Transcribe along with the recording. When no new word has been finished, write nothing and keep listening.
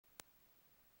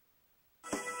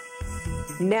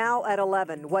Now at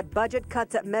 11, what budget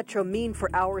cuts at Metro mean for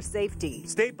our safety?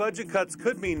 State budget cuts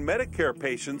could mean Medicare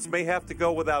patients may have to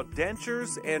go without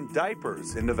dentures and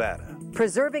diapers in Nevada.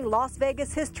 Preserving Las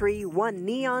Vegas history, one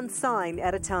neon sign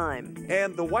at a time.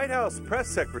 And the White House press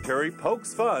secretary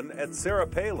pokes fun at Sarah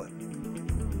Palin.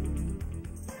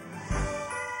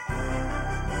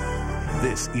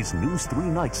 This is News 3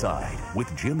 Nightside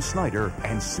with Jim Snyder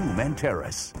and Sue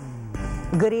Manteris.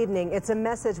 Good evening. It's a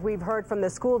message we've heard from the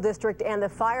school district and the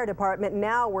fire department.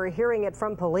 Now we're hearing it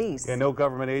from police. And no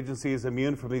government agency is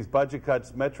immune from these budget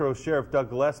cuts. Metro Sheriff Doug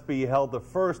Gillespie held the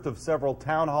first of several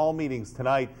town hall meetings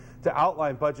tonight to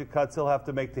outline budget cuts he'll have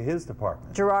to make to his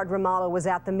department. Gerard Ramallo was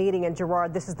at the meeting, and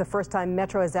Gerard, this is the first time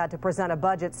Metro has had to present a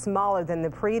budget smaller than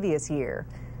the previous year.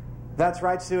 That's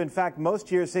right, Sue. In fact,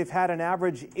 most years they've had an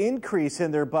average increase in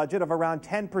their budget of around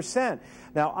 10%.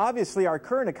 Now, obviously, our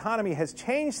current economy has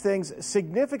changed things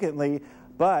significantly,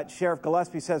 but Sheriff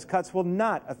Gillespie says cuts will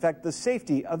not affect the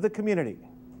safety of the community.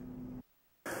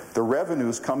 The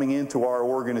revenues coming into our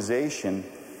organization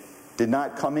did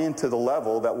not come into the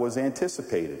level that was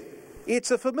anticipated.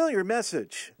 It's a familiar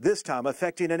message, this time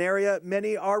affecting an area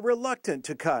many are reluctant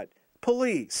to cut: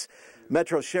 police.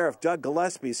 Metro Sheriff Doug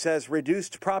Gillespie says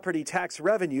reduced property tax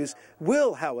revenues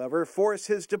will, however, force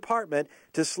his department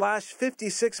to slash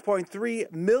 $56.3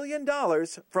 million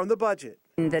from the budget.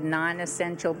 The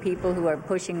non-essential people who are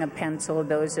pushing a pencil,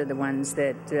 those are the ones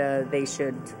that they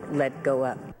should let go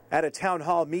of. At a town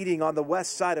hall meeting on the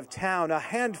west side of town, a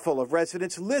handful of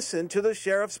residents listened to the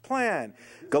sheriff's plan,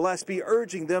 Gillespie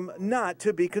urging them not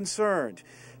to be concerned.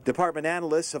 Department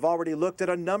analysts have already looked at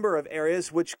a number of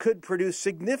areas which could produce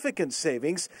significant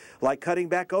savings, like cutting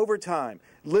back overtime,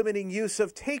 limiting use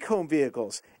of take-home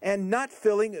vehicles, and not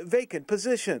filling vacant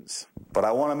positions. But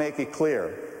I want to make it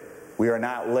clear, we are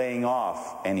not laying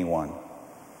off anyone.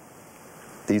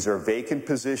 These are vacant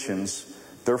positions,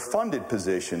 they're funded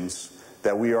positions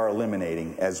that we are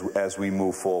eliminating as we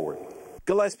move forward.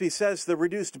 Gillespie says the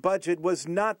reduced budget was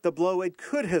not the blow it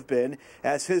could have been,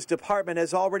 as his department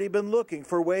has already been looking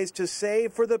for ways to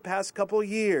save for the past couple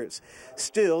years.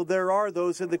 Still, there are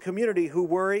those in the community who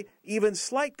worry even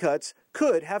slight cuts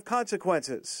could have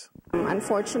consequences.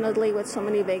 Unfortunately, with so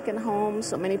many vacant homes,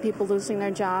 so many people losing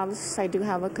their jobs, I do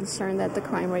have a concern that the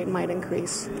crime rate might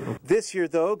increase. This year,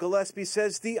 though, Gillespie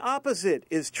says the opposite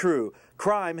is true.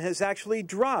 Crime has actually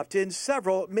dropped in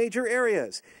several major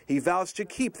areas. He vows to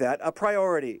keep that a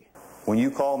priority. When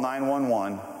you call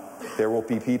 911, there will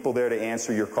be people there to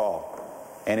answer your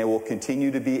call, and it will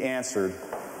continue to be answered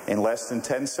in less than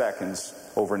 10 seconds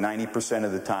over 90%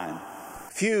 of the time.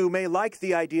 Few may like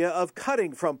the idea of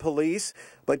cutting from police,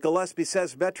 but Gillespie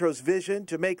says Metro's vision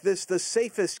to make this the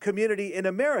safest community in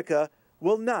America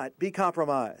will not be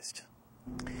compromised.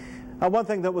 One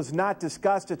thing that was not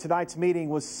discussed at tonight's meeting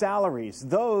was salaries.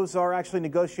 Those are actually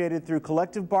negotiated through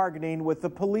collective bargaining with the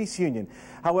police union.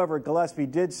 However, Gillespie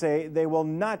did say they will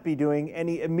not be doing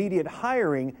any immediate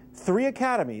hiring. 3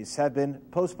 academies have been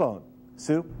postponed.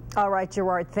 Sue? All right,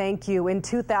 Gerard, thank you. In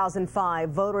 2005,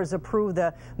 voters approved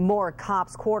the More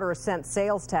Cops quarter-cent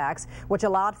sales tax, which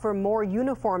allowed for more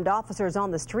uniformed officers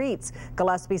on the streets.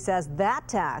 Gillespie says that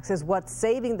tax is what's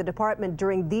saving the department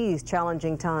during these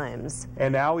challenging times.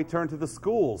 And now we turn to the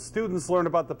schools. Students learned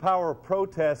about the power of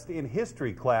protest in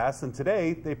history class, and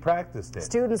today they practiced it.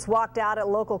 Students walked out at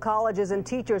local colleges and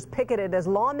teachers picketed as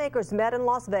lawmakers met in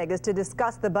Las Vegas to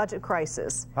discuss the budget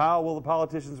crisis. How will the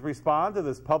politicians respond to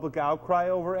this public outcry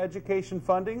over education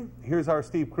funding? Here's our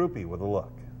Steve Krupe with a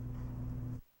look.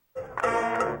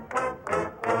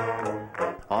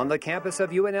 On the campus of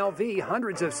UNLV,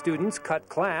 hundreds of students cut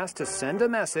class to send a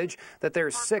message that they're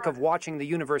sick of watching the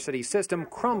university system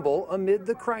crumble amid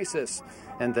the crisis.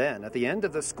 And then, at the end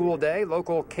of the school day,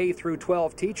 local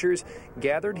K-12 teachers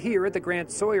gathered here at the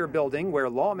Grant Sawyer building, where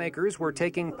lawmakers were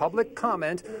taking public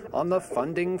comment on the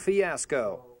funding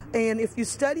fiasco. And if you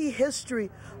study history,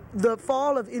 the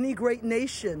fall of any great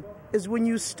nation is when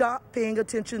you stop paying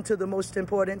attention to the most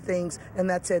important things, and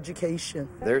that's education.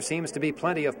 There seems to be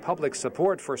plenty of public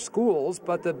support for schools,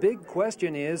 but the big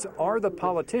question is, are the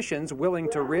politicians willing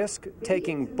to risk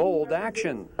taking bold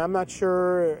action? I'm not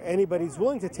sure anybody's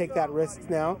willing to take that risk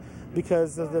now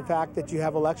because of the fact that you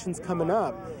have elections coming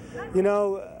up. You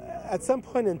know, at some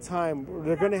point in time,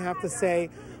 they're going to have to say,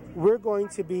 we're going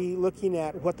to be looking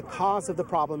at what the cause of the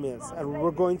problem is, and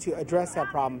we're going to address that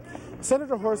problem.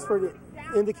 Senator Horsford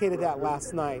indicated that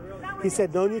last night. He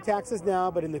said no new taxes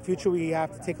now, but in the future we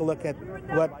have to take a look at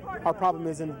what our problem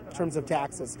is in terms of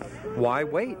taxes. Why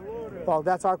wait? Well,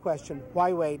 that's our question.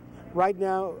 Why wait? Right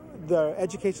now, the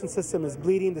education system is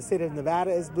bleeding, the state of Nevada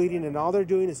is bleeding, and all they're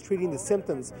doing is treating the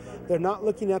symptoms. They're not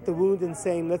looking at the wound and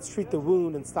saying, let's treat the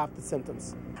wound and stop the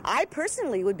symptoms. I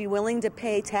personally would be willing to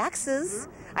pay taxes.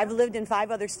 I've lived in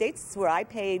 5 other states where I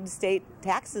paid state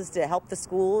taxes to help the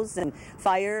schools and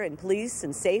fire and police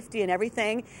and safety and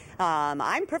everything.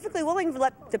 I'm perfectly willing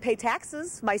to pay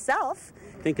taxes myself.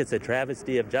 I think it's a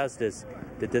travesty of justice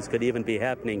that this could even be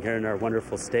happening here in our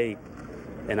wonderful state.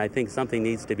 And I think something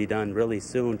needs to be done really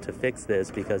soon to fix this,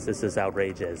 because this is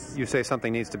outrageous. You say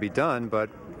something needs to be done, but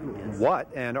what,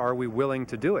 and are we willing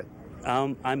to do it?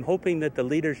 I'm hoping that the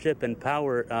leadership and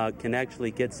power can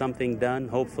actually get something done,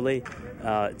 hopefully.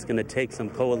 It's going to take some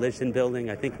coalition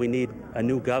building. I think we need a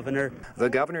new governor. The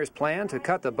governor's plan to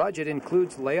cut the budget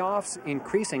includes layoffs,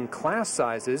 increasing class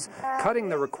sizes, cutting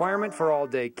the requirement for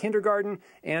all-day kindergarten,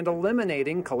 and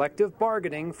eliminating collective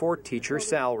bargaining for teacher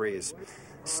salaries.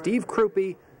 Steve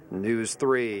Krupe, News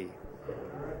 3.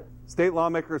 State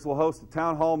lawmakers will host a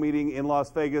town hall meeting in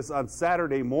Las Vegas on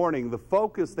Saturday morning. The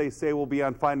focus, they say, will be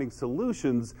on finding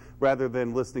solutions rather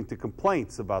than listening to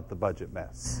complaints about the budget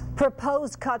mess.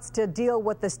 Proposed cuts to deal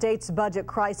with the state's budget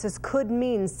crisis could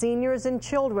mean seniors and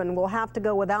children will have to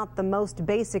go without the most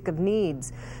basic of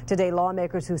needs. Today,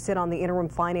 lawmakers who sit on the Interim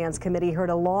Finance Committee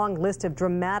heard a long list of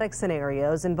dramatic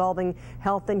scenarios involving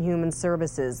Health and Human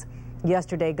Services.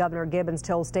 Yesterday, Governor Gibbons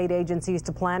told state agencies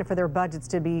to plan for their budgets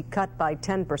to be cut by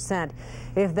 10%.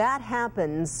 If that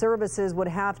happens, services would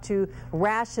have to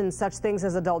ration such things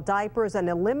as adult diapers and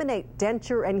eliminate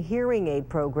denture and hearing aid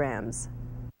programs.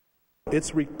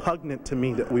 It's repugnant to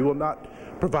me that we will not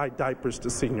provide diapers to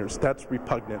seniors. That's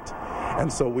repugnant.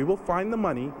 And so we will find the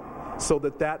money so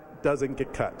that doesn't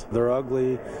get cut. They're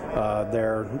ugly.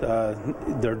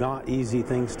 They're not easy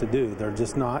things to do. They're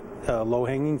just not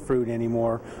low-hanging fruit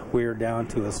anymore. We are down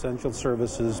to essential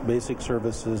services, basic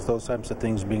services, those types of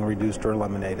things being reduced or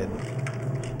eliminated.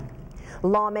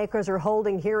 Lawmakers are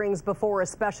holding hearings before a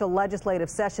special legislative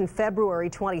session February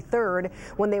 23rd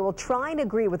when they will try and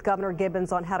agree with Governor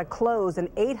Gibbons on how to close an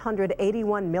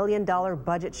 $881 million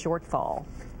budget shortfall.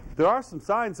 There are some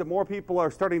signs that more people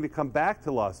are starting to come back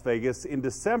to Las Vegas. In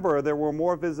December, there were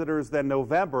more visitors than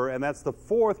November, and that's the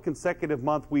 4th consecutive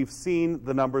month we've seen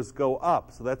the numbers go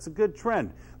up. So that's a good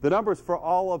trend. The numbers for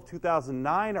all of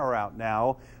 2009 are out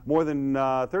now. More than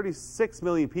 36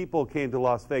 million people came to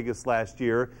Las Vegas last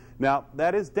year. Now,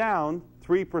 that is down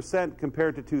 3%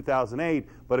 compared to 2008,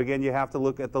 but again, you have to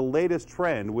look at the latest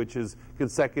trend, which is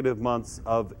consecutive months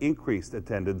of increased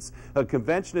attendance.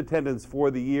 Convention attendance for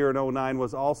the year in 2009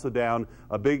 was also down,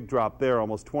 a big drop there,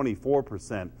 almost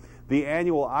 24%. The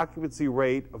annual occupancy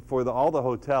rate for all the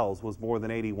hotels was more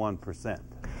than 81%.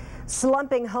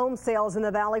 Slumping home sales in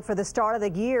the Valley for the start of the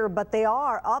year, but they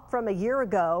are up from a year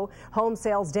ago. Home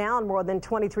sales down more than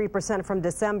 23% from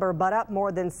December, but up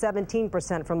more than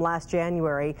 17% from last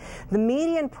January. The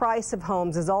median price of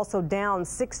homes is also down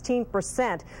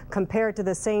 16% compared to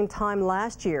the same time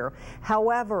last year.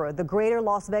 However, the Greater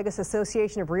Las Vegas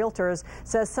Association of Realtors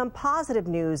says some positive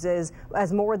news is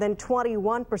as more than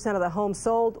 21% of the homes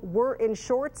sold were in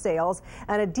short sales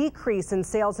and a decrease in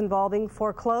sales involving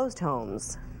foreclosed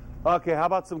homes. Okay, how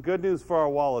about some good news for our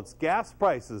wallets? Gas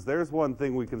prices, there's one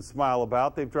thing we can smile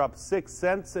about. They've dropped 6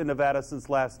 cents in Nevada since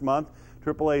last month.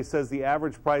 AAA says the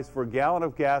average price for a gallon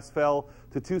of gas fell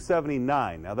to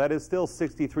 $2.79. Now, that is still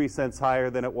 63 cents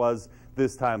higher than it was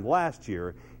this time last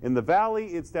year. In the Valley,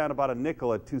 it's down about a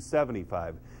nickel at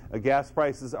 $2.75. Gas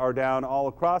prices are down all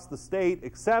across the state,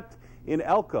 except in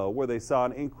Elko, where they saw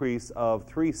an increase of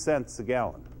 3 cents a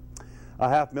gallon.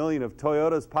 500,000 of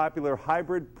Toyota's popular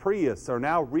hybrid Prius are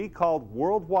now recalled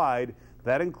worldwide.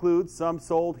 That includes some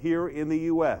sold here in the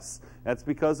U.S. That's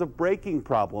because of braking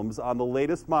problems on the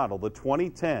latest model, the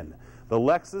 2010. The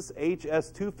Lexus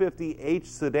HS250H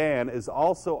sedan is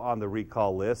also on the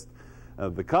recall list.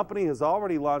 The company has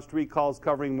already launched recalls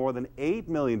covering more than 8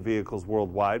 million vehicles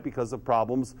worldwide because of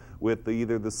problems with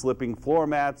either the slipping floor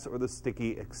mats or the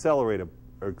sticky accelerator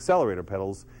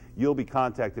pedals. You'll be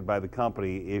contacted by the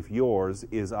company if yours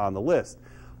is on the list.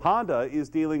 Honda is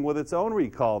dealing with its own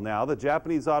recall now. The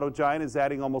Japanese auto giant is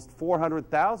adding almost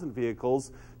 400,000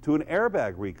 vehicles to an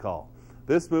airbag recall.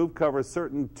 This move covers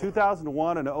certain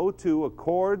 2001 and 2002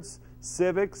 Accords,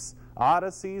 Civics,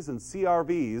 Odysseys, and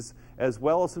CR-Vs, as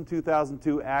well as some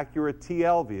 2002 Acura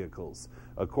TL vehicles.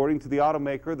 According to the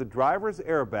automaker, the driver's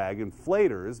airbag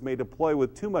inflators may deploy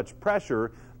with too much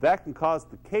pressure. That can cause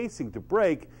the casing to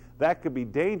break. That could be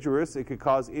dangerous. It could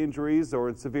cause injuries or,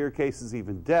 in severe cases,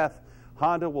 even death.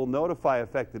 Honda will notify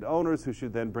affected owners, who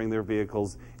should then bring their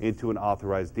vehicles into an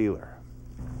authorized dealer.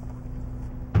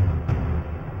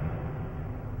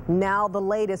 Now the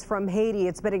latest from Haiti.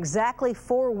 It's been exactly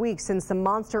 4 weeks since the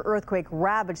monster earthquake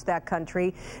ravaged that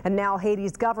country, and now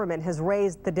Haiti's government has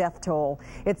raised the death toll.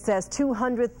 It says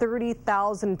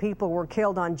 230,000 people were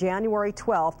killed on January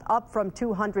 12th, up from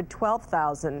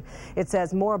 212,000. It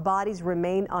says more bodies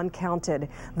remain uncounted.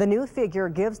 The new figure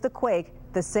gives the quake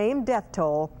the same death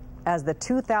toll as the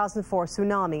 2004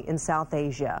 tsunami in South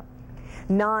Asia.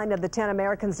 9 of the 10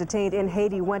 Americans detained in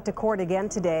Haiti went to court again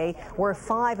today, where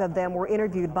 5 of them were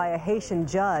interviewed by a Haitian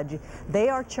judge. They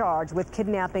are charged with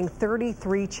kidnapping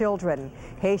 33 children.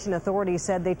 Haitian authorities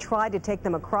said they tried to take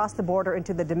them across the border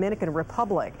into the Dominican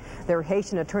Republic. Their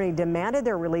Haitian attorney demanded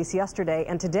their release yesterday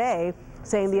and today,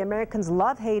 saying the Americans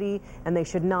love Haiti and they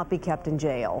should not be kept in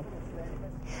jail.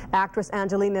 Actress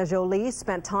Angelina Jolie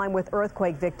spent time with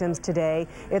earthquake victims today.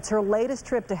 It's her latest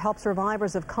trip to help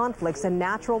survivors of conflicts and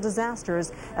natural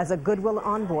disasters as a goodwill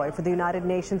envoy for the United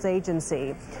Nations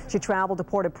agency. She traveled to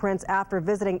Port-au-Prince after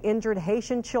visiting injured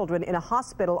Haitian children in a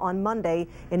hospital on Monday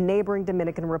in neighboring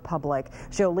Dominican Republic.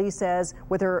 Jolie says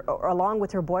along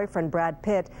with her boyfriend Brad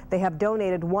Pitt, they have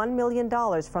donated $1 million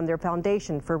from their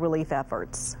foundation for relief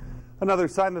efforts. Another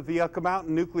sign that the Yucca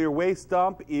Mountain nuclear waste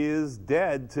dump is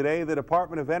dead. Today, the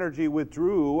Department of Energy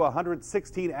withdrew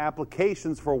 116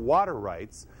 applications for water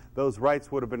rights. Those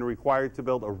rights would have been required to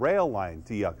build a rail line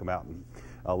to Yucca Mountain.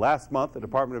 Last month, the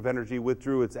Department of Energy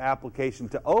withdrew its application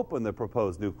to open the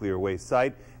proposed nuclear waste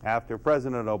site after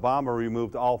President Obama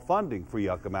removed all funding for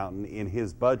Yucca Mountain in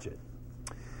his budget.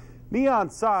 Neon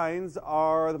signs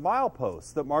are the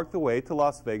mileposts that mark the way to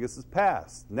Las Vegas's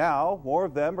past. Now, more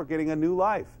of them are getting a new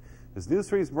life. As News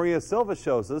 3's Maria Silva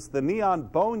shows us, the Neon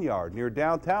Boneyard near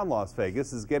downtown Las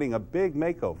Vegas is getting a big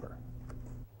makeover.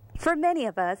 For many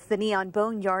of us, the Neon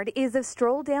Boneyard is a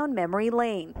stroll down memory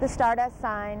lane. The Stardust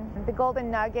sign, the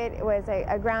Golden Nugget was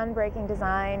a groundbreaking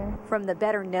design. From the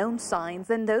better-known signs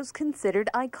and those considered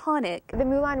iconic. The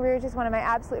Moulin Rouge is one of my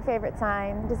absolute favorite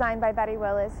signs, designed by Betty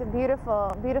Willis. A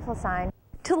beautiful, beautiful sign.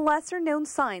 To lesser-known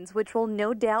signs, which will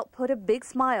no doubt put a big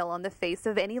smile on the face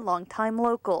of any longtime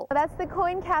local. That's the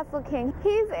Coin Castle King.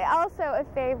 He's also a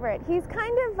favorite. He's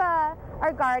kind of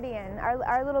our guardian,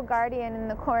 our little guardian in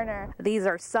the corner. These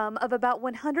are some of about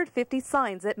 150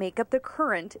 signs that make up the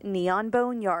current Neon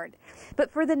Boneyard.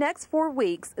 But for the next 4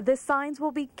 weeks, the signs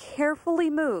will be carefully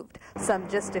moved, some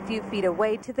just a few feet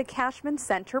away to the Cashman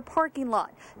Center parking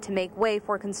lot, to make way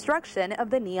for construction of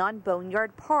the Neon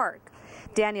Boneyard Park.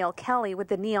 Danielle Kelly with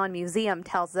the Neon Museum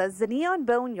tells us the Neon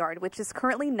Boneyard, which is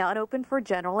currently not open for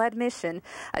general admission,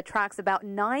 attracts about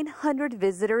 900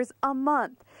 visitors a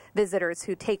month. Visitors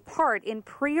who take part in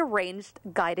pre-arranged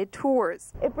guided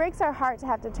tours. It breaks our heart to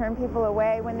have to turn people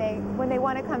away when they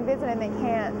want to come visit and they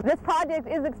can't. This project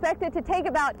is expected to take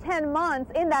about 10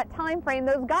 months. In that time frame,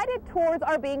 those guided tours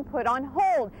are being put on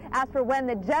hold. As for when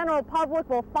the general public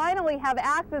will finally have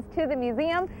access to the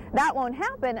museum, that won't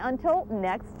happen until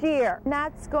next year. And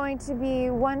that's going to be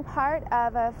one part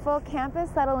of a full campus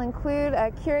that'll include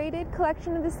a curated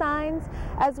collection of the signs,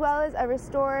 as well as a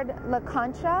restored La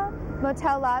Concha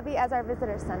motel lobby as our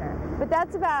visitor center. But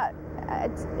that's about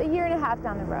a year and a half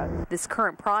down the road. This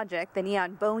current project, the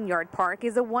Neon Boneyard Park,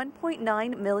 is a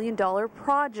 $1.9 million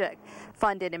project,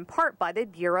 funded in part by the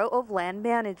Bureau of Land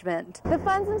Management. The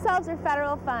funds themselves are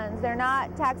federal funds. They're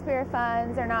not taxpayer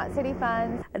funds. They're not city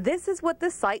funds. This is what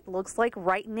the site looks like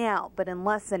right now, but in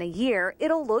less than a year,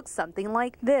 it'll look something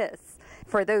like this.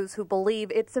 For those who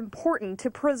believe it's important to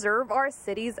preserve our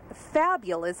city's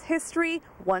fabulous history,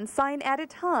 one sign at a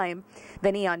time,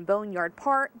 the Neon Boneyard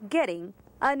Park getting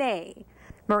an A.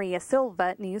 Maria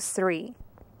Silva, News 3.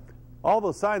 All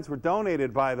those signs were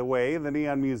donated, by the way. The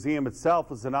Neon Museum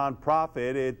itself is a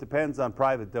nonprofit. It depends on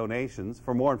private donations.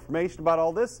 For more information about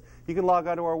all this, you can log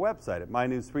on to our website at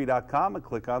mynews3.com and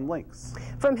click on links.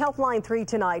 From Healthline 3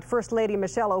 tonight, First Lady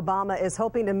Michelle Obama is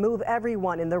hoping to move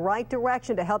everyone in the right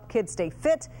direction to help kids stay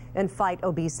fit and fight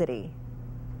obesity.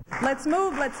 Let's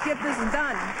move. Let's get this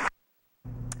done.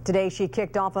 Today, she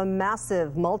kicked off a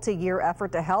massive multi-year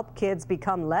effort to help kids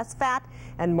become less fat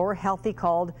and more healthy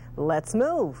called Let's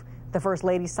Move. The First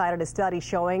Lady cited a study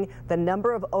showing the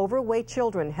number of overweight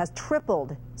children has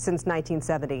tripled since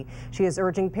 1970. She is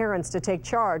urging parents to take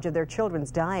charge of their children's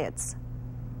diets.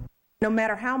 No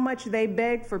matter how much they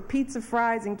beg for pizza,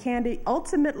 fries, and candy,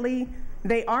 ultimately,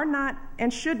 they are not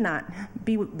and should not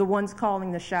be the ones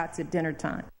calling the shots at dinner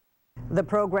time. The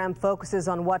program focuses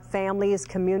on what families,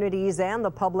 communities, and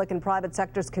the public and private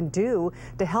sectors can do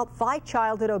to help fight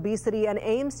childhood obesity and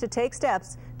aims to take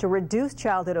steps to reduce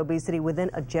childhood obesity within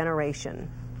a generation.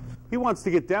 He wants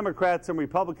to get Democrats and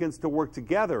Republicans to work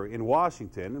together in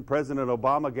Washington. And President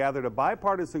Obama gathered a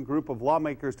bipartisan group of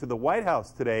lawmakers to the White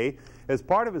House today as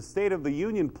part of his State of the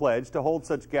Union pledge to hold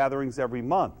such gatherings every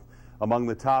month. Among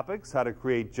the topics, how to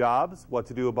create jobs, what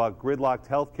to do about gridlocked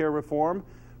health care reform.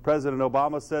 President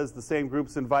Obama says the same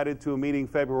group's invited to a meeting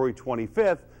February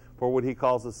 25th for what he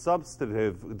calls a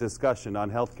substantive discussion on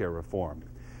health care reform.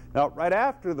 Now, right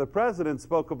after the president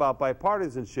spoke about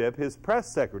bipartisanship, his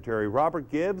press secretary, Robert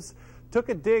Gibbs, took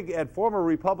a dig at former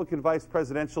Republican vice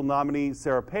presidential nominee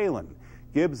Sarah Palin.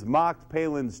 Gibbs mocked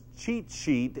Palin's cheat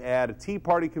sheet at a Tea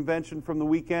Party convention from the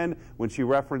weekend when she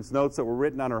referenced notes that were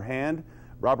written on her hand.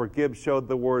 Robert Gibbs showed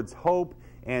the words hope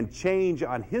and change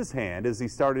on his hand as he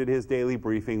started his daily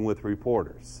briefing with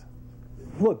reporters.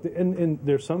 Look, and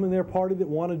there's some in their party that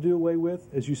want to do away with,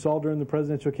 as you saw during the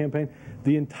presidential campaign,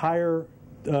 the entire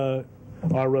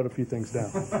I wrote a few things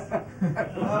down.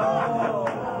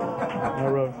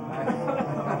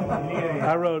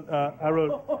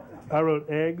 I wrote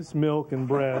eggs, milk, and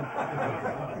bread.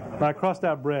 I crossed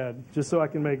out bread just so I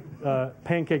can make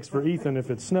pancakes for Ethan if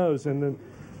it snows, and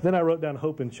then I wrote down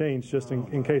hope and change just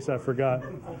in case I forgot.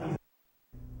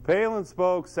 Palin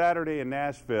spoke Saturday in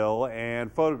Nashville,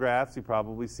 and photographs, you've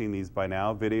probably seen these by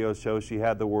now, videos show she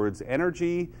had the words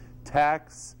energy,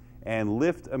 tax, and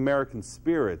lift American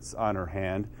spirits on her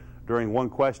hand. During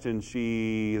one question,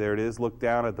 she, there it is, looked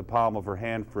down at the palm of her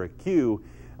hand for a cue.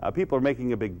 People are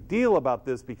making a big deal about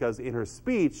this because in her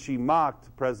speech, she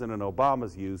mocked President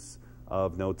Obama's use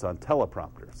of notes on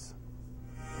teleprompters.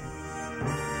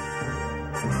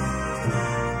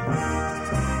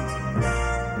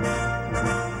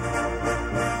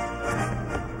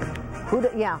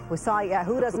 We saw,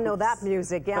 who doesn't know that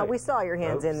music? Yeah, we saw your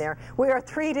hands in there. We are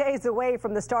 3 days away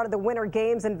from the start of the Winter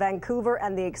Games in Vancouver,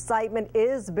 and the excitement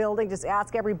is building. Just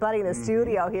ask everybody in the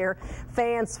studio here.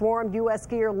 Fans swarmed U.S.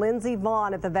 skier Lindsey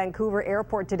Vonn at the Vancouver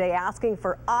airport today asking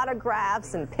for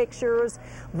autographs and pictures.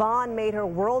 Vonn made her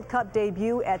World Cup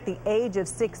debut at the age of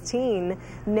 16.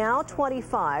 Now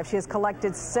 25, she has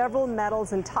collected several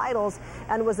medals and titles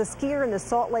and was a skier in the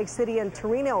Salt Lake City and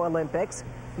Torino Olympics.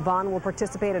 Vonn will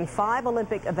participate in 5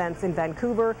 Olympic events in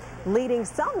Vancouver, leading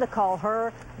some to call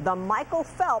her the Michael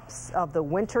Phelps of the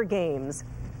Winter Games.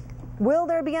 Will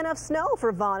there be enough snow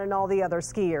for Vonn and all the other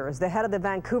skiers? The head of the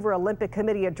Vancouver Olympic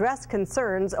Committee addressed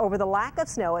concerns over the lack of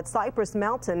snow at Cypress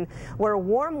Mountain, where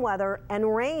warm weather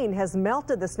and rain has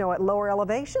melted the snow at lower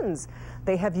elevations.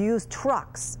 They have used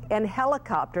trucks and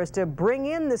helicopters to bring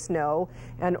in the snow,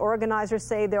 and organizers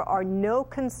say there are no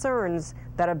concerns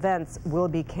that events will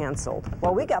be canceled.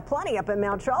 Well, we got plenty up at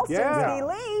Mount Charleston, Ski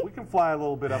Lee. We can fly a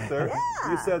little bit up there.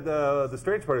 Yeah. You said the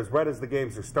strange part is right as the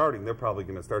games are starting, they're probably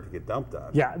going to start to get dumped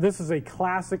on. Yeah, this is a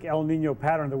classic El Nino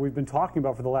pattern that we've been talking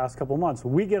about for the last couple of months.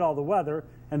 We get all the weather,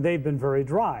 and they've been very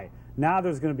dry. Now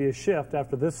there's going to be a shift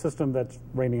after this system that's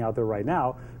raining out there right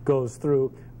now goes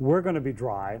through. We're going to be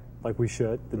dry, like we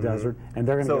should, the desert, and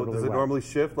they're going to get really wet. So does it normally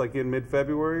shift like in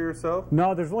mid-February or so?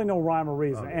 No, there's really no rhyme or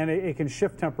reason, and it can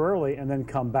shift temporarily and then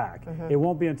come back. It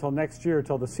won't be until next year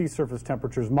until the sea surface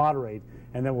temperatures moderate,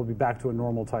 and then we'll be back to a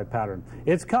normal type pattern.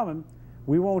 It's coming.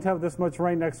 We won't have this much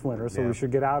rain next winter, so we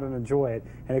should get out and enjoy it,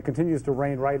 and it continues to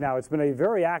rain right now. It's been a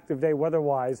very active day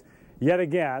weather-wise. Yet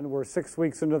again, we're 6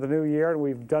 weeks into the new year, and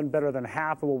we've done better than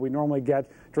half of what we normally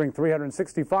get during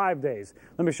 365 days.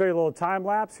 Let me show you a little time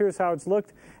lapse. Here's how it's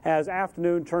looked as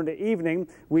afternoon turned to evening.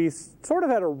 We sort of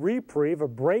had a reprieve, a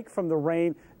break from the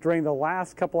rain during the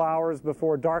last couple hours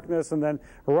before darkness, and then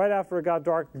right after it got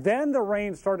dark, then the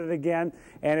rain started again,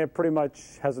 and it pretty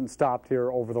much hasn't stopped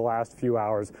here over the last few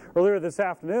hours. Earlier this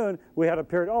afternoon, we had a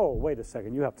period, oh, wait a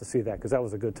second, you have to see that because that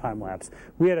was a good time lapse.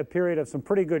 We had a period of some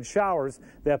pretty good showers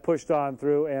that pushed on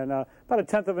through, and about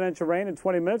 1/10 of an inch of rain in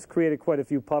 20 minutes created quite a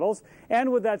few puddles.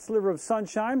 And with that sliver of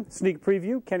sunshine, sneak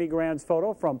preview, Kenny Grand's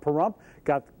photo from Pahrump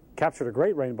captured a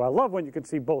great rainbow. I love when you can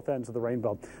see both ends of the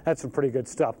rainbow. That's some pretty good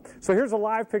stuff. So here's a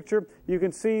live picture. You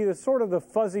can see the sort of the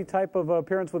fuzzy type of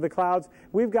appearance with the clouds.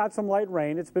 We've got some light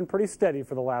rain. It's been pretty steady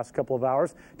for the last couple of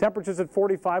hours. Temperatures at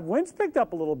 45. Winds picked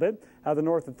up a little bit out of the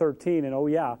north at 13. And oh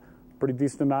yeah, pretty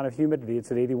decent amount of humidity.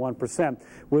 It's at 81%.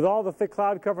 With all the thick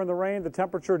cloud covering the rain, the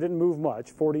temperature didn't move much,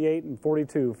 48 and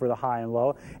 42 for the high and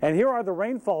low. And here are the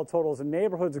rainfall totals in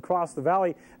neighborhoods across the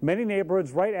valley. Many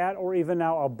neighborhoods right at or even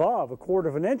now above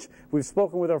 1/4 inch. We've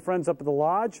spoken with our friends up at the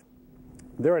lodge.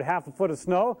 They're at 1/2 foot of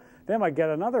snow. They might get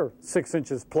another 6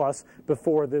 inches plus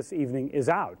before this evening is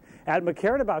out. At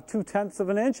McCarran, about 2/10 of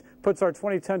an inch, puts our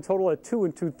 2010 total at 2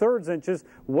 2/3 inches,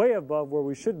 way above where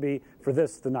we should be for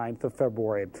this, the 9th of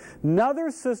February. Another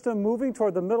system moving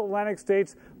toward the middle Atlantic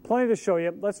states, plenty to show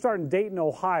you. Let's start in Dayton,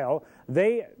 Ohio.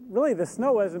 Really, the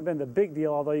snow hasn't been the big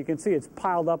deal, although you can see it's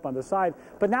piled up on the side.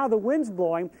 But now the wind's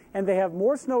blowing, and they have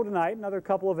more snow tonight, another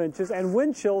couple of inches, and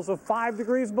wind chills of 5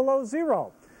 degrees below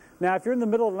zero. Now, if you're in the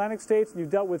middle Atlantic states and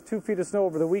you've dealt with 2 feet of snow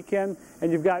over the weekend,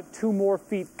 and you've got 2 more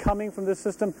feet coming from this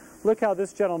system, look how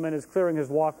this gentleman is clearing his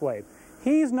walkway.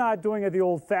 He's not doing it the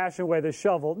old-fashioned way, the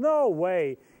shovel. No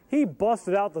way. He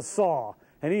busted out the saw,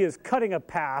 and he is cutting a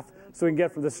path so he can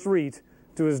get from the street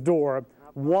to his door,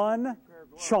 1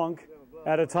 chunk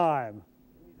at a time.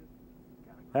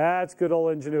 That's good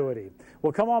old ingenuity.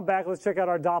 Well, come on back. Let's check out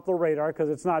our Doppler radar because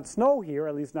it's not snow here,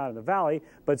 at least not in the valley,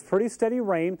 but it's pretty steady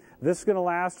rain. This is going to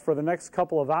last for the next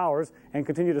couple of hours and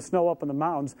continue to snow up in the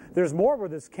mountains. There's more where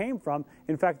this came from.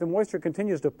 In fact, the moisture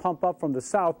continues to pump up from the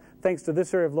south thanks to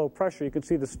this area of low pressure. You can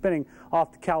see the spinning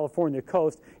off the California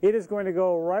coast. It is going to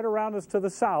go right around us to the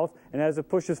south, and as it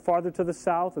pushes farther to the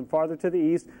south and farther to the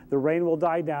east, the rain will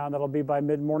die down. That'll be by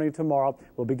mid-morning tomorrow.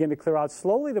 We'll begin to clear out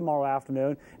slowly tomorrow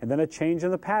afternoon, and then a change in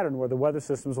the pattern where the weather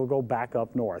systems will go back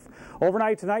up north.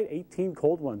 Overnight tonight, 18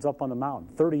 cold ones up on the mountain,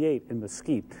 38 in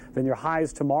Mesquite. Then your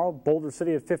highs tomorrow, Boulder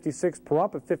City at 56,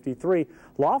 Pahrump at 53,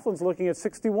 Laughlin's looking at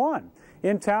 61.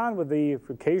 In town with the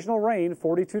occasional rain,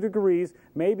 42 degrees,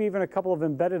 maybe even a couple of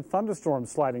embedded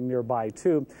thunderstorms sliding nearby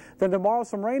too. Then tomorrow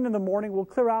some rain in the morning will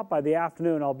clear out by the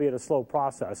afternoon, albeit a slow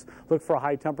process. Look for a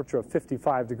high temperature of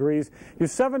 55 degrees. Your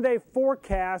 7-day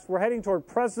forecast, we're heading toward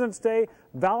President's Day,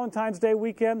 Valentine's Day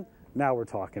weekend. Now we're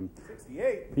talking.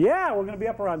 68. Yeah, we're going to be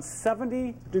up around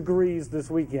 70 degrees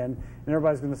this weekend, and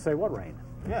everybody's going to say, what rain?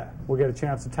 Yeah. We'll get a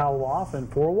chance to towel off,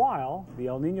 and for a while, the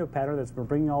El Nino pattern that's been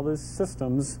bringing all these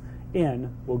systems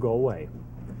in will go away.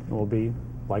 And we'll be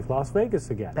like Las Vegas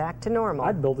again. Back to normal.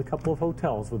 I'd build a couple of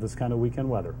hotels with this kind of weekend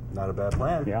weather. Not a bad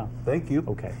plan. Yeah. Thank you.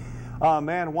 Okay. A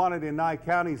man wanted in Nye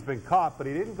County has been caught, but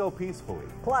he didn't go peacefully.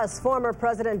 Plus, former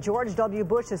President George W.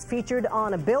 Bush is featured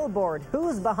on a billboard.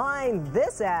 Who's behind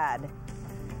this ad?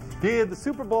 Did the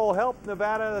Super Bowl help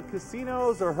Nevada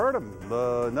casinos or hurt them?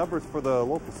 The numbers for the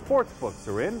local sports books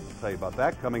are in. I'll tell you about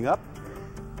that coming up.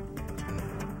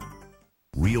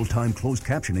 Real-time closed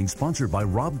captioning sponsored by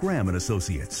Rob Graham and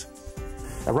Associates.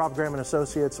 At Rob Graham and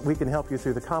Associates, we can help you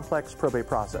through the complex probate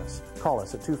process. Call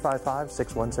us at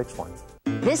 255-6161.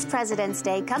 This President's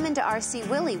Day, come into RC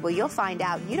Willey where you'll find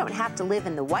out you don't have to live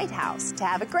in the White House to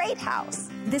have a great house.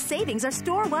 The savings are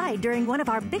store-wide during one of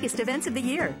our biggest events of the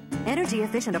year.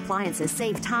 Energy-efficient appliances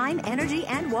save time, energy,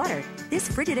 and water. This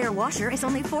Frigidaire washer is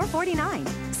only $4.49.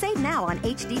 Save now on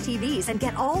HD TVs and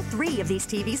get all 3 of these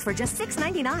TVs for just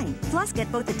 $6.99. Plus,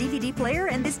 get both the DVD player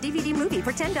and this DVD movie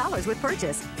for $10 with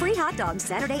purchase. Free hot dogs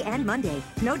Saturday and Monday.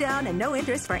 No down and no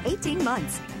interest for 18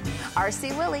 months.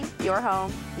 RC Willey, your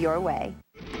home, your way.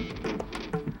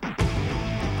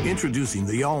 Introducing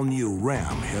the all-new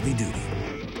Ram Heavy Duty.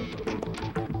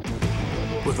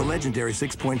 With a legendary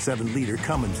 6.7-liter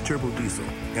Cummins turbo diesel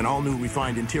and all-new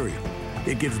refined interior,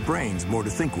 it gives brains more to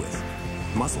think with,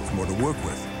 muscles more to work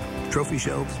with, trophy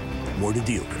shelves more to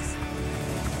deal with.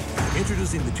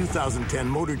 Introducing the 2010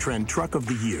 Motor Trend Truck of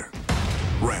the Year,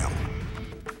 Ram.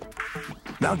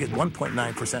 Now get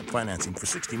 1.9% financing for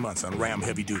 60 months on Ram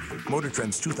Heavy Duty, Motor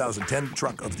Trend's 2010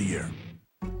 Truck of the Year.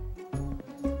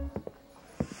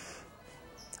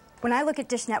 When I look at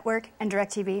Dish Network and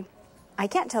DirecTV, I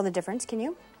can't tell the difference, can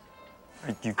you?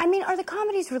 I mean, are the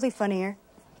comedies really funnier?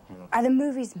 Are the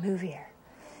movies movier?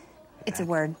 It's a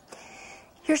word.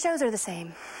 Your shows are the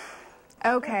same.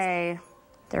 Okay,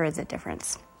 there is a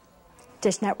difference.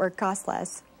 Dish Network costs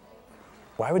less.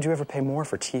 Why would you ever pay more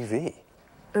for TV?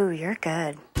 Ooh, you're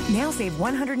good. Now save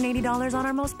 $180 on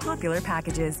our most popular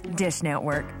packages. Dish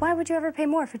Network. Why would you ever pay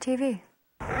more for TV?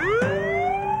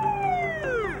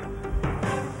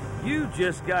 You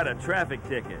just got a traffic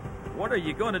ticket. What are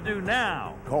you going to do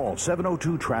now? Call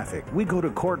 702-TRAFFIC. We go to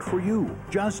court for you.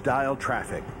 Just dial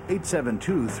traffic.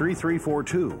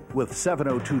 872-3342. With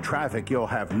 702-TRAFFIC, you'll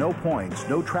have no points,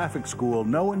 no traffic school,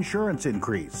 no insurance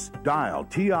increase. Dial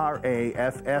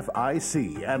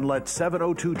TRAFFIC and let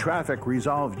 702-TRAFFIC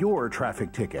resolve your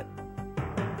traffic ticket.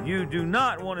 You do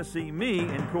not want to see me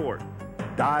in court.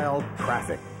 Dial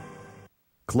traffic.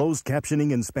 Closed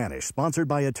captioning in Spanish, sponsored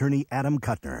by attorney Adam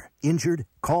Kuttner. Injured?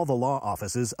 Call the law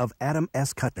offices of Adam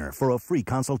S. Kuttner for a free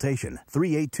consultation.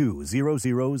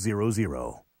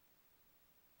 382-0000.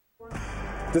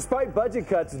 Despite budget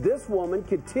cuts, this woman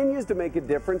continues to make a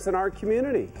difference in our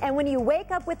community. And when you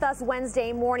wake up with us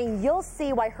Wednesday morning, you'll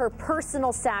see why her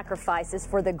personal sacrifice is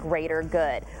for the greater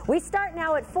good. We start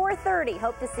now at 4:30.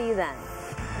 Hope to see you then.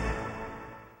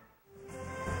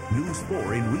 News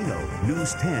 4 in Reno,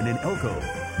 News 10 in Elko,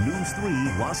 News 3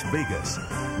 Las Vegas.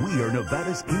 We are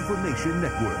Nevada's information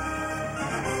network.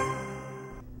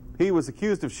 He was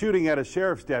accused of shooting at a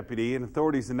sheriff's deputy, and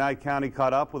authorities in Nye County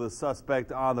caught up with a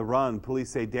suspect on the run.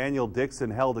 Police say Daniel Dixon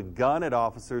held a gun at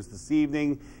officers this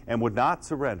evening and would not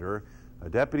surrender. A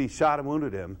deputy shot and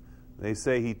wounded him. They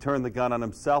say he turned the gun on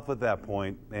himself at that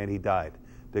point, and he died.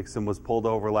 Dixon was pulled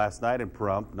over last night in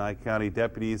Pahrump. Nye County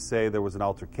deputies say there was an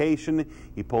altercation.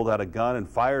 He pulled out a gun and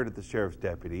fired at the sheriff's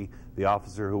deputy. The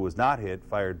officer who was not hit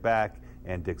fired back,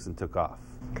 and Dixon took off.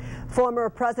 Former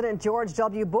President George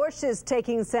W. Bush is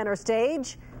taking center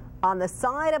stage on the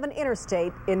side of an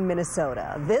interstate in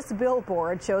Minnesota. This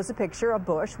billboard shows a picture of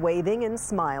Bush waving and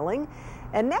smiling,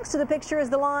 and next to the picture is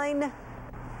the line,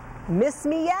 "Miss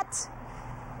me yet?"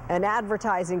 An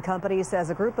advertising company says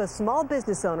a group of small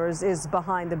business owners is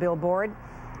behind the billboard.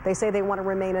 They say they want to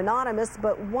remain anonymous,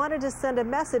 but wanted to send a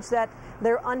message that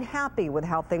they're unhappy with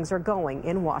how things are going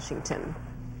in Washington.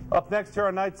 Up next here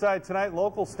on Nightside tonight,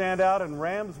 local standout and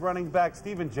Rams running back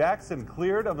Steven Jackson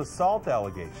cleared of assault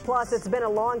allegations. Plus, it's been a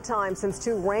long time since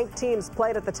two ranked teams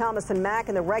played at the Thomas & Mack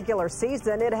in the regular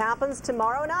season. It happens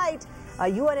tomorrow night. A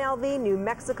UNLV New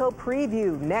Mexico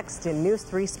preview next in News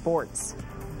 3 Sports.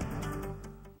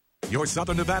 Your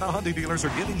Southern Nevada Hyundai dealers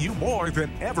are giving you more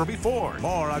than ever before.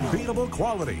 More unbeatable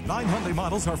quality. 9 Hyundai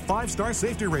models are 5-star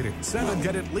safety rated. 7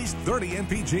 get at least 30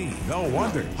 MPG. No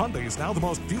wonder. Hyundai is now the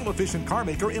most fuel-efficient car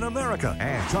maker in America.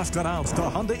 And just announced, the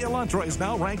Hyundai Elantra is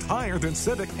now ranked higher than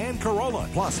Civic and Corolla.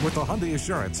 Plus, with the Hyundai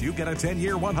Assurance, you get a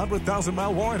 10-year,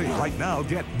 100,000-mile warranty. Right now,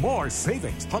 get more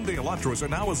savings. Hyundai Elantras are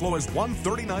now as low as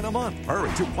 $139 a month.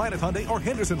 Hurry to Planet Hyundai or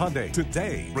Henderson Hyundai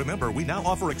today. Remember, we now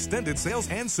offer extended sales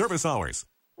and service hours.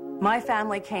 My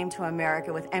family came to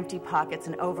America with empty pockets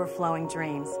and overflowing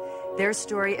dreams. Their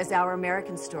story is our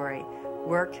American story.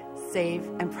 Work, save,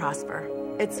 and prosper.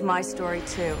 It's my story,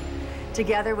 too.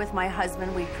 Together with my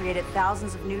husband, we created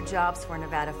thousands of new jobs for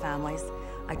Nevada families.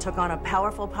 I took on a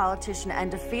powerful politician and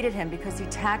defeated him because he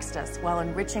taxed us while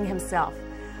enriching himself.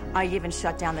 I even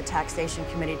shut down the taxation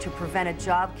committee to prevent a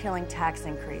job-killing tax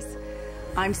increase.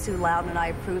 I'm Sue Loudon, and I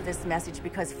approve this message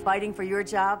because fighting for your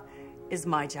job is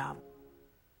my job.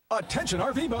 Attention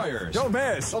RV buyers. Don't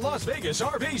miss the Las Vegas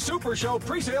RV Super Show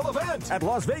pre-sale event at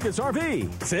Las Vegas RV.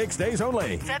 6 days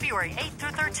only. February 8th through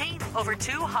 13th. Over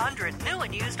 200 new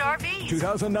and used RVs.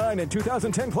 2009 and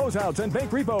 2010 closeouts and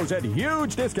bank repos at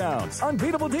huge discounts.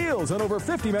 Unbeatable deals on over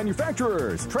 50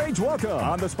 manufacturers. Trades welcome.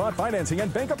 On-the-spot financing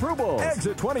and bank approval.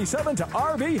 Exit 27 to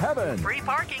RV heaven. Free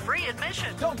parking, free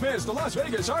admission. Don't miss the Las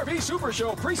Vegas RV Super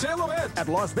Show pre-sale event at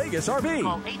Las Vegas RV.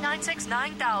 Call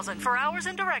 896-9000 for hours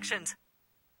and directions.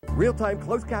 Real-time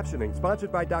closed captioning,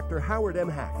 sponsored by Dr. Howard M.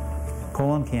 Hack.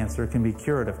 Colon cancer can be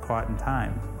cured if caught in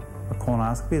time. A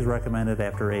colonoscopy is recommended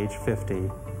after age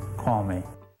 50. Call me.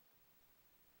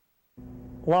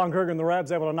 Longhurst and the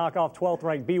Rebs able to knock off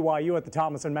 12th-ranked BYU at the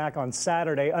Thomas & Mack on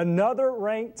Saturday. Another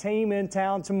ranked team in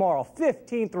town tomorrow.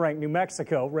 15th-ranked New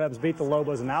Mexico. Rebs beat the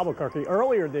Lobos in Albuquerque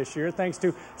earlier this year thanks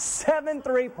to 7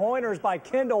 3-pointers by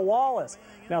Kendall Wallace.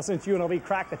 Now, since UNLV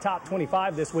cracked the top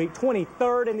 25 this week,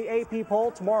 23rd in the AP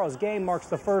poll, tomorrow's game marks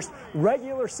the first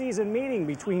regular season meeting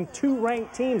between two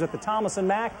ranked teams at the Thomas &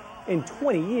 Mack in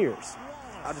 20 years.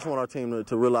 I just want our team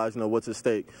to realize, what's at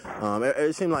stake.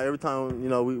 It seems like every time,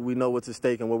 we know what's at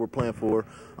stake and what we're playing for,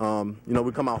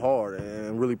 we come out hard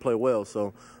and really play well.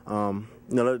 So,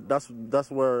 that's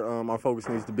where our focus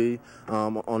needs to be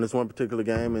on this one particular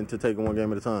game and to take it one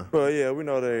game at a time. Well, yeah, we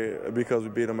know because we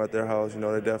beat them at their house,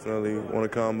 they definitely want to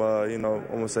come, I'm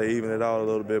going to say even it out a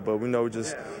little bit. But we know we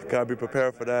just got to be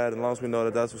prepared for that. And as long as we know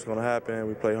that that's what's going to happen,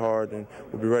 we play hard and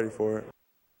we'll be ready for it.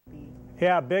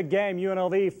 Yeah, big game.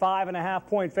 UNLV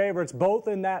 5.5-point favorites, both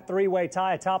in that three-way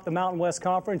tie atop the Mountain West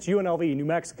Conference. UNLV, New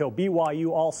Mexico,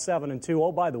 BYU, all 7-2.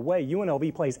 Oh, by the way,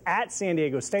 UNLV plays at San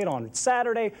Diego State on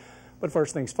Saturday. But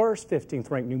first things first,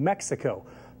 15th-ranked New Mexico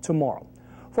tomorrow.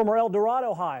 Former El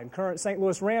Dorado High and current St.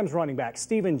 Louis Rams running back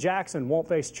Steven Jackson won't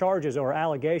face charges over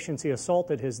allegations he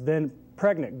assaulted his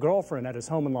then-pregnant girlfriend at his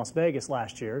home in Las Vegas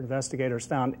last year. Investigators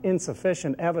found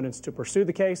insufficient evidence to pursue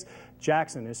the case.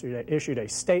 Jackson issued a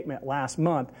statement last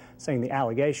month saying the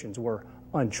allegations were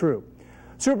untrue.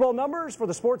 Super Bowl numbers for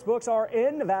the sports books are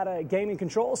in. Nevada Gaming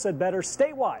Control said bettors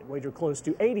statewide wager close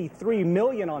to $83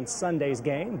 million on Sunday's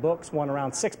game. Books won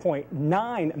around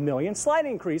 $6.9 million. Slight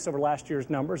increase over last year's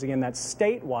numbers. Again, that's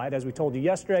statewide, as we told you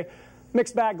yesterday.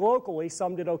 Mixed bag locally.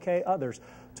 Some did okay. Others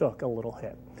took a little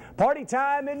hit. Party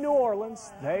time in New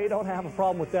Orleans. They don't have a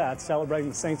problem with that. Celebrating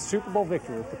the Saints' Super Bowl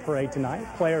victory with the parade tonight.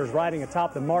 Players riding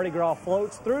atop the Mardi Gras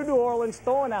floats through New Orleans,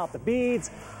 throwing out the beads.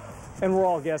 And we're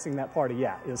all guessing that party,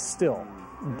 is still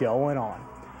going on.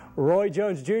 Roy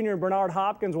Jones Jr. and Bernard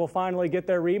Hopkins will finally get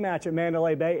their rematch at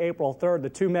Mandalay Bay April 3rd. The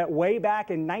two met way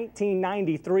back in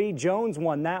 1993. Jones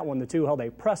won that one. The two held a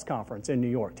press conference in New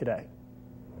York today.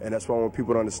 And that's what I want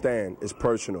people to understand. It's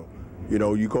personal. You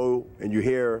know, you go and you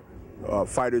hear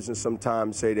fighters and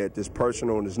sometimes say that it's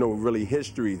personal and there's no really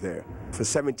history there. For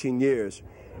 17 years,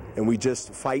 and we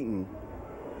just fighting,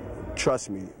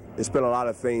 trust me, it's been a lot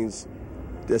of things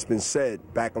that's been said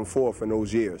back and forth in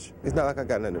those years. It's not like I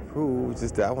got nothing to prove, it's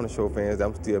just that I want to show fans that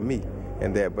I'm still me,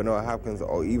 and that Bernard Hopkins,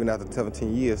 even after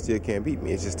 17 years, still can't beat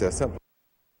me. It's just that simple.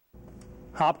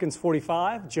 Hopkins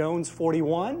 45, Jones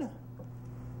 41.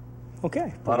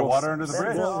 Okay. A lot of water under the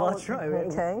bridge. That's right.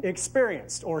 Okay.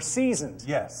 Experienced or seasoned.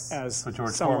 Yes. As what George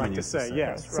some Foreman like to used to say.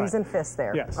 Yes. Okay. Seasoned fist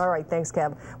there. Yes. All right. Thanks,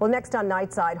 Kev. Well, next on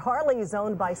Nightside, Harleys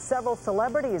owned by several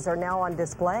celebrities are now on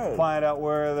display. Find out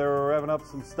where they're revving up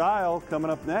some style coming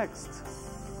up next.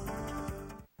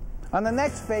 On the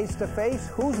next Face to Face,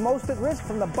 who's most at risk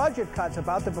from the budget cuts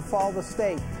about to befall the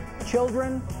state?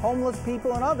 Children, homeless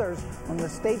people, and others from the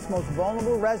state's most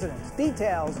vulnerable residents.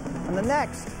 Details on the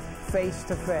next Face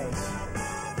to Face.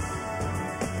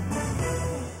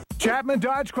 Chapman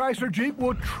Dodge Chrysler Jeep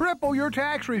will triple your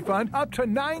tax refund up to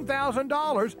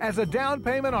 $9,000 as a down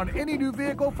payment on any new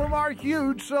vehicle from our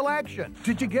huge selection.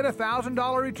 Did you get a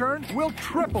 $1,000 return? We'll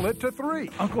triple it to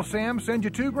 $3,000. Uncle Sam sends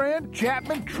you $2,000?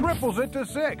 Chapman triples it to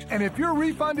 $6,000. And if your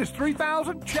refund is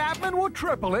 $3,000, Chapman will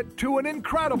triple it to an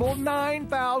incredible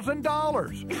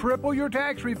 $9,000. Triple your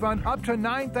tax refund up to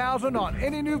 $9,000 on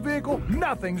any new vehicle.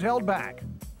 Nothing's held back.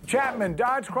 Chapman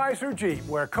Dodge Chrysler Jeep,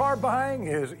 where car buying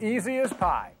is easy as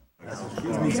pie.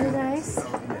 You're nice.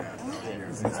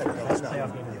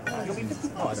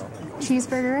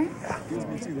 Cheeseburger.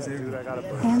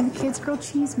 And the kids' grilled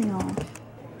cheese meal.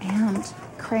 And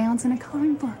crayons and a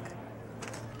coloring book.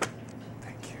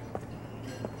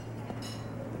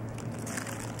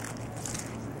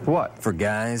 What? For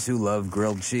guys who love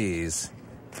grilled cheese,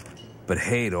 but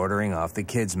hate ordering off the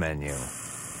kids' menu.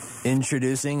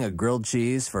 Introducing a grilled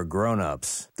cheese for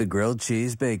grown-ups. The Grilled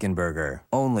Cheese Bacon Burger.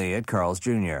 Only at Carl's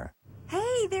Jr.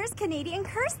 Hey, there's Canadian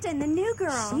Kirsten, the new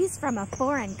girl. She's from a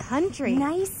foreign country.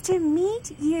 Nice to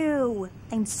meet you.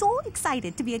 I'm so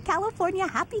excited to be a California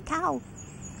happy cow.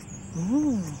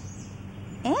 Ooh.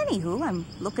 Anywho, I'm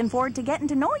looking forward to getting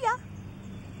to know ya.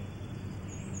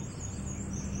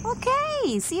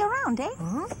 Okay, see you around, eh?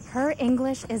 Huh? Her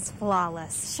English is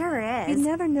flawless. Sure is. You'd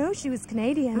never know she was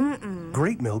Canadian.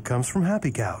 Great milk comes from Happy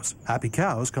Cows. Happy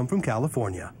Cows come from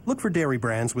California. Look for dairy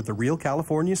brands with the real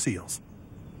California seals.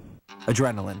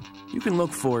 Adrenaline. You can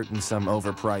look for it in some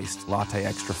overpriced latte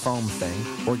extra foam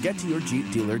thing, or get to your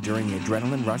Jeep dealer during the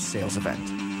Adrenaline Rush sales event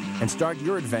and start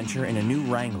your adventure in a new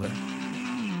Wrangler,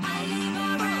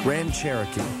 Grand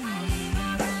Cherokee,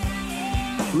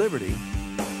 Liberty,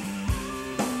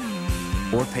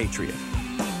 or Patriot.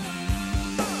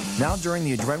 Now during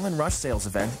the Adrenaline Rush sales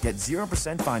event, get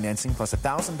 0% financing plus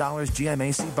 $1,000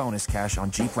 GMAC bonus cash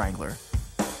on Jeep Wrangler.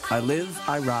 I live,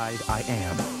 I ride, I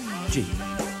am Jeep.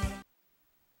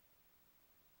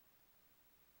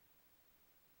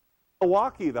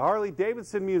 Milwaukee, the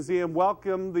Harley-Davidson Museum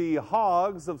welcomed the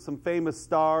hogs of some famous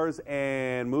stars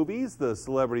and movies. The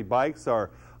celebrity bikes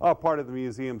are a part of the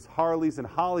museum's Harleys in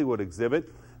Hollywood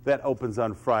exhibit that opens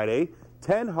on Friday.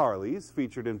 10 Harleys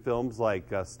featured in films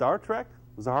like Star Trek.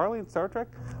 Was a Harley in Star Trek?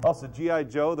 Also G.I.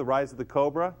 Joe, The Rise of the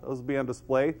Cobra. Those will be on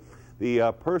display.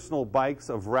 The personal bikes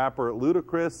of rapper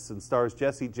Ludacris and stars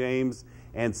Jesse James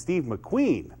and Steve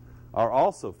McQueen are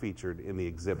also featured in the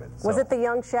exhibit. Was it the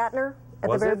young Shatner?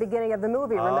 At the very beginning of the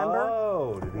movie, remember?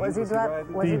 Oh, was he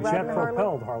riding the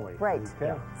jet-propelled Harley? Right. Okay.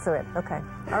 Yeah. So it. Okay.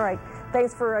 All right.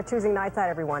 Thanks for choosing Nightside,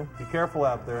 everyone. Be careful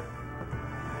out there.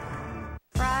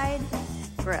 Fried,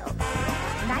 grilled.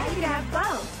 Now you can have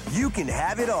both. You can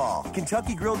have it all.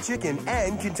 Kentucky Grilled Chicken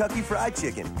and Kentucky Fried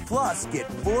Chicken. Plus, get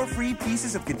 4 free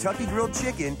pieces of Kentucky Grilled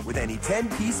Chicken with any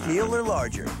 10-piece meal or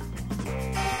larger.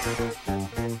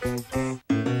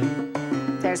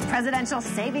 There's presidential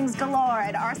savings galore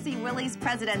at R.C. Willey's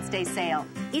President's Day sale.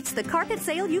 It's the carpet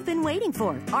sale you've been waiting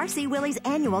for. R.C. Willey's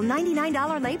annual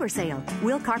 $99 labor sale.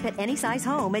 We'll carpet any size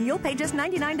home, and you'll pay just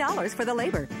 $99 for the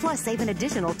labor. Plus, save an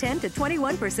additional 10 to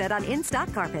 21% on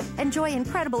in-stock carpet. Enjoy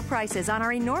incredible prices on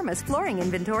our enormous flooring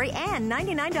inventory and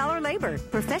 $99 labor.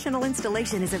 Professional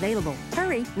installation is available.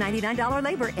 Hurry, $99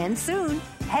 labor ends soon.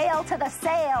 Hail to the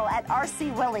sale at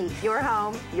R.C. Willey. Your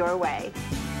home, your way.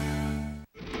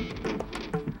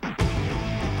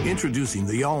 Introducing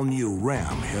the all-new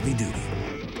Ram Heavy Duty.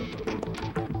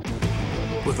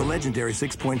 With a legendary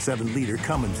 6.7-liter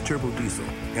Cummins turbo diesel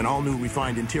and all-new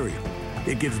refined interior,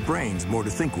 it gives brains more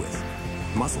to think with,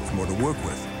 muscles more to work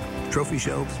with, trophy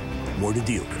shelves more to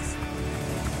deal with.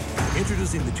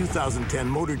 Introducing the 2010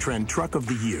 Motor Trend Truck of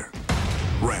the Year,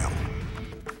 Ram.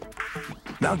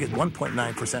 Now get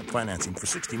 1.9% financing for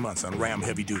 60 months on Ram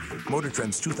Heavy Duty. Motor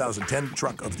Trend's 2010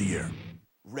 Truck of the Year.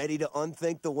 Ready to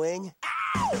unthink the wing?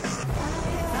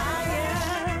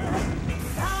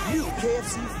 New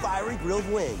KFC Fiery Grilled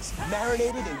Wings.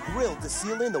 Marinated and grilled to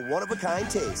seal in the one-of-a-kind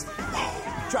taste.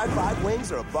 Try 5 wings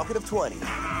or a bucket of 20.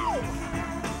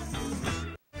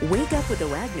 Wake up with the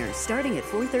Wagners starting at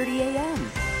 4:30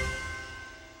 a.m.